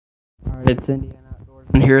Alright, it's Indiana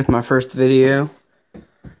Outdoorsman here with my first video,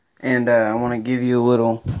 and I want to give you a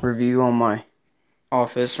little review on my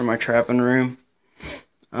office or my trapping room.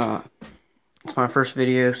 It's my first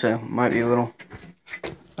video, so it might be a little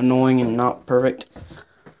annoying and not perfect.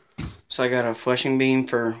 So I got a fleshing beam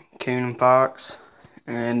for coon and fox,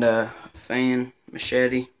 and a fan,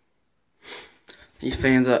 machete. These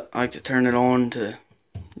fans, I like to turn it on to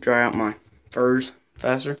dry out my furs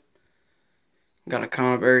faster. Got a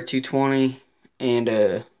conibear 220 and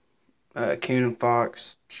a coon and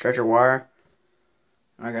fox stretcher wire.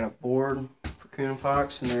 I got a board for coon and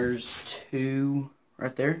fox, and there's two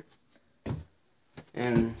right there.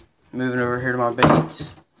 And moving over here to my baits,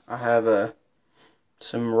 I have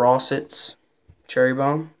some Rossets cherry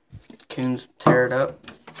bomb. Coons tear it up.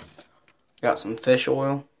 Got some fish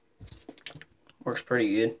oil. Works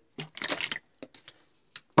pretty good.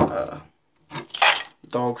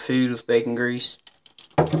 Dog food with bacon grease.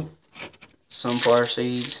 Sunflower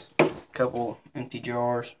seeds. A couple empty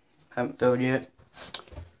jars. Haven't filled yet.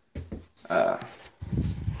 Got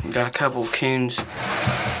a couple coons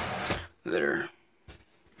that are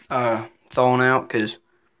thawing out because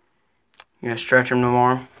I'm gonna stretch them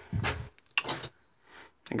tomorrow.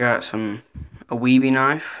 I got a Weeby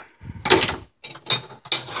knife.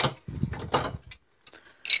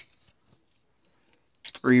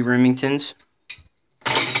 Three Remingtons.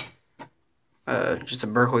 Just a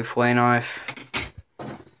Berkeley fillet knife.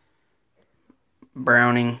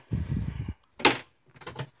 Browning.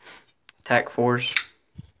 Tac Force.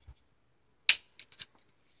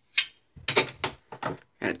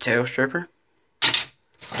 And a tail stripper.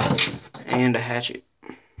 And a hatchet.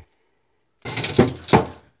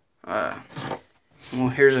 Well,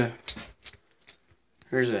 here's a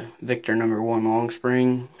Victor #1 long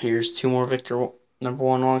spring. Here's two more Victor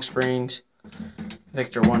 #1 long springs.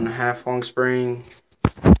 Victor 1.5 long spring.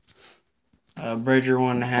 Bridger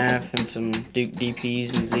 1.5, and some Duke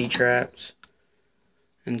DPs and Z traps.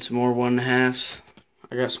 And some more 1.5s.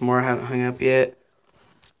 I got some more I haven't hung up yet.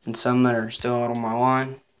 And some that are still out on my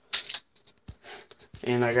line.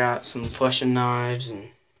 And I got some flushing knives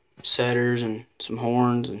and setters and some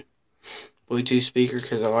horns and Bluetooth speaker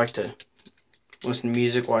because I like to listen to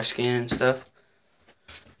music while I scan and stuff.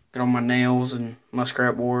 Got all my nails and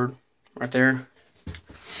muskrat board right there.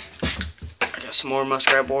 I got some more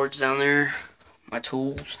muskrat boards down there. My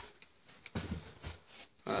tools.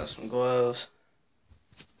 Some gloves.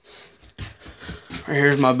 Right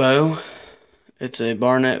here's my bow. It's a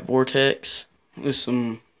Barnett Vortex with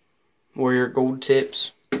some Warrior gold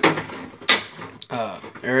tips.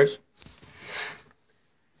 Arrows.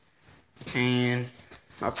 And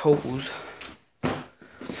my poles.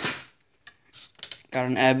 Got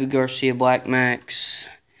an Abu Garcia Black Max,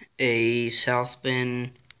 a South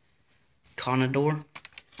Bend Conador,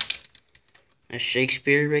 a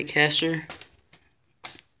Shakespeare baitcaster,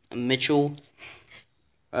 a Mitchell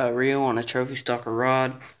reel on a trophy stalker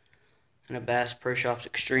rod, and a Bass Pro Shops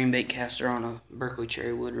Extreme baitcaster on a Berkeley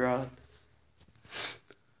cherry wood rod.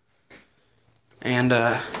 And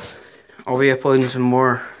I'll be uploading some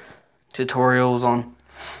more tutorials on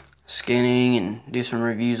skinning and do some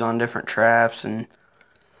reviews on different traps and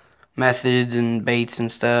methods and baits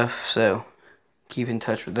and stuff, so keep in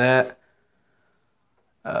touch with that.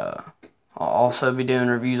 I'll also be doing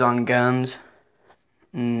reviews on guns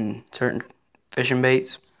and certain fishing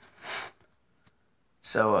baits.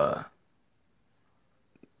 So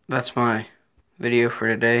that's my video for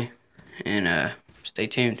today, and stay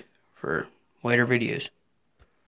tuned for later videos.